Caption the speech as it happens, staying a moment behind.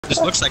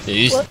Just looks like Yeah,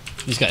 you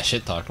just got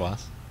shit talked,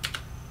 Was.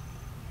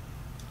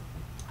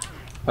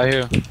 By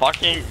who?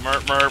 Fucking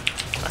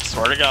merp. I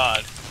swear to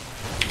God.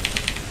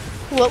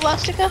 What,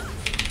 Wastica?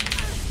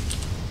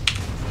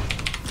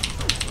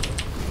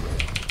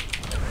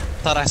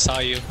 Thought I saw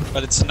you,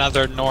 but it's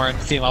another Norn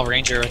female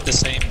ranger with the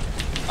same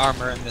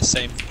armor and the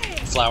same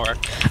flower.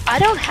 I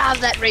don't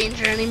have that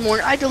ranger anymore.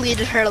 I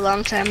deleted her a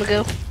long time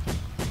ago.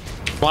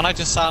 One I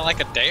just saw like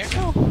a day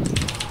ago?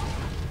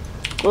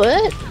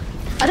 What?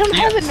 I don't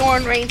have a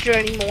Norn ranger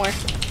anymore.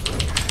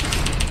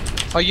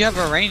 Oh, you have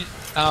a range.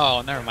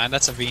 Oh, never mind.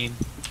 That's a Veen.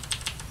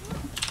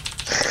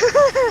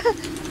 I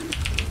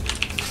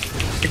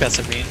think that's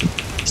a Veen.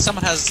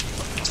 Someone has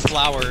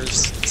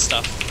flowers and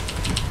stuff.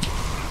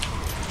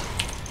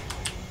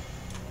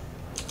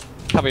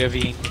 Probably a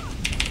Veen.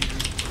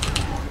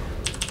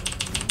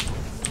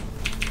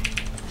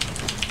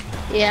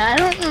 Yeah, I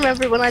don't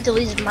remember when I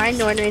deleted my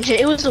Norn ranger.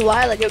 It was a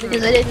while ago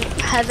because I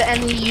didn't have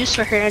any use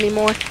for her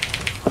anymore.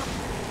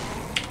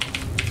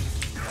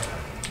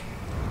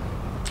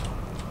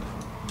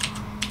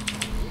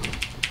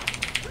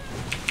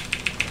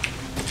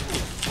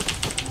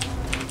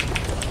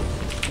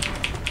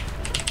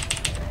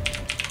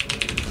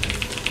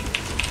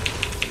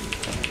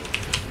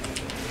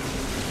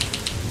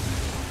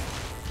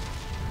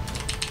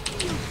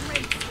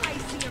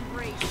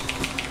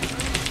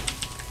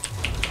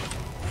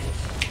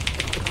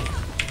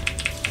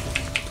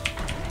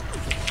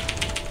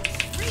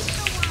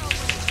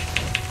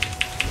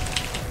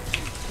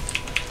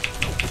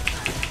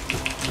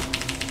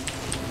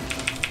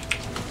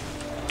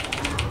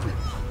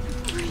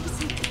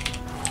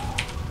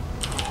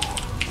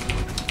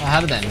 Oh, how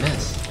did that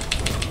miss?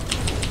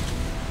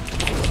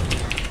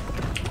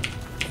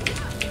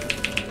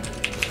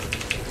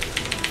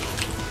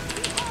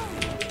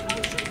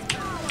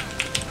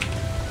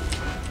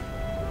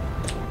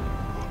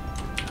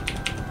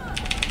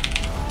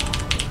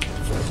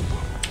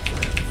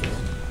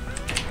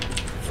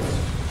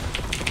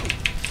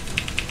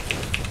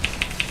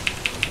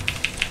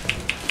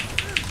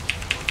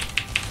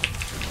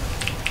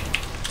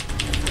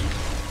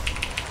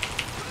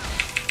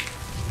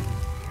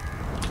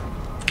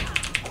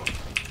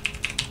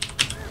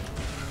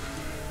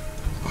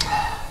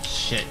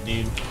 Shit,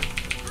 dude.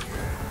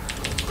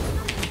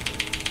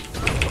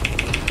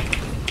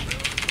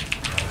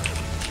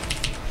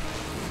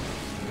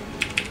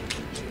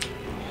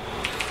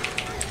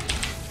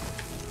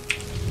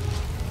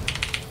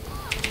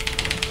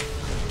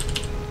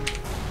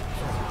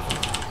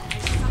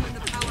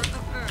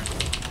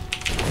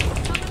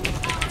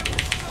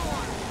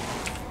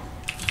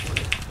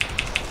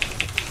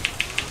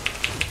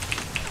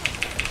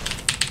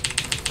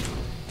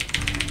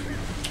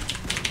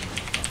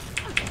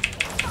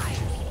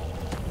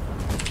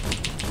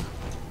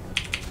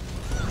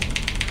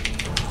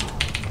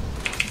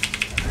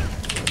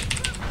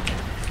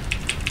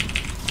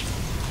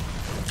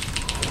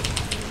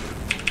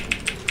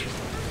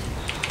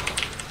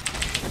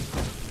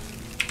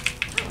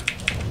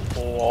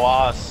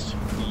 Lost.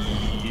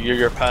 You're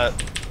your pet.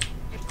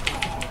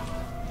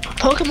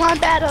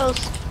 Pokemon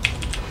battles.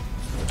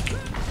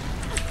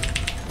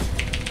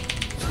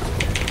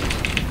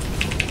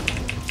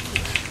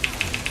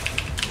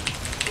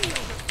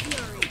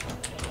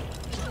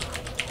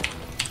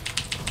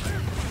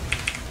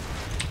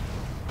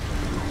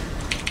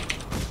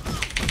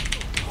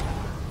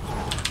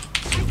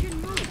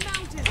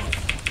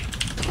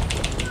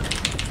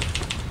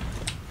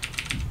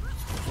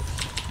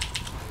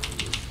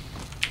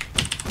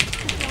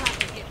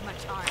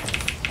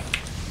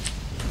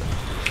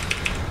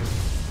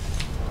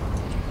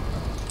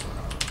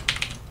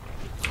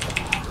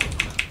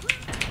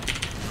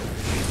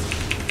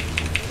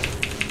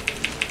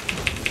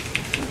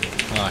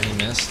 Oh, he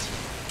missed.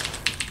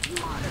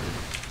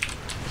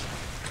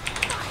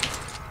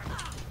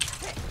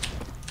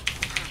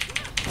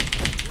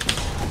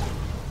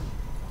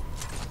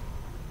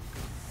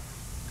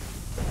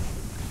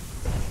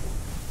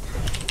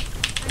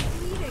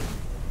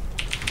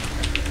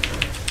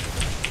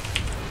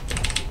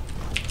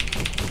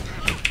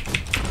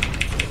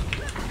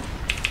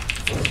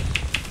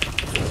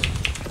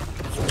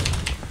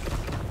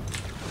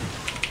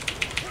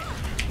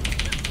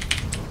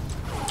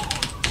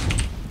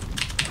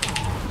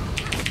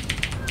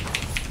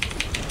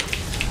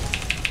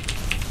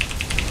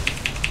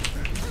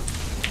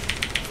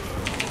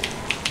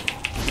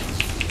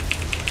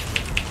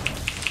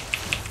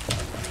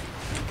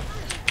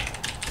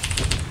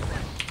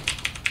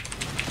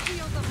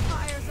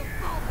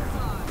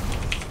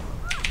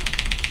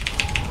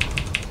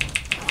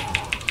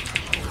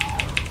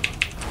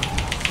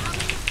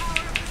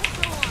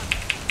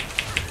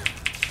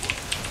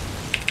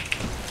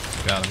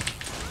 Got him.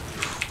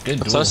 Good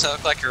duel. Supposed to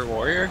look like your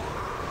warrior?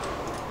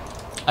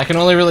 I can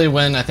only really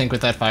win, I think,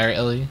 with that fire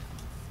Ellie.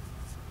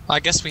 I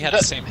guess we had the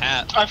same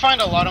hat. I find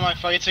a lot of my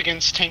fights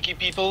against tanky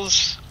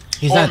peoples.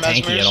 He's or not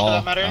tanky mesmers, at for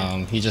all. that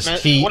matter. He just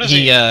What is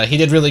he? he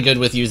did really good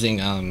with using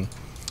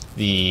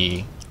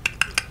the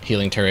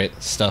healing turret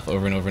stuff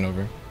over and over and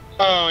over.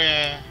 Oh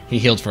yeah. He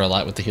healed for a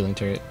lot with the healing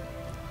turret.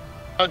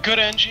 Good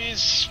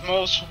NGs,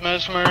 most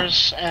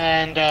mesmers,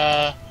 and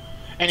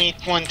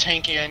anyone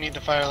tanky. I need the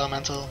fire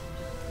elemental.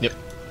 Yep.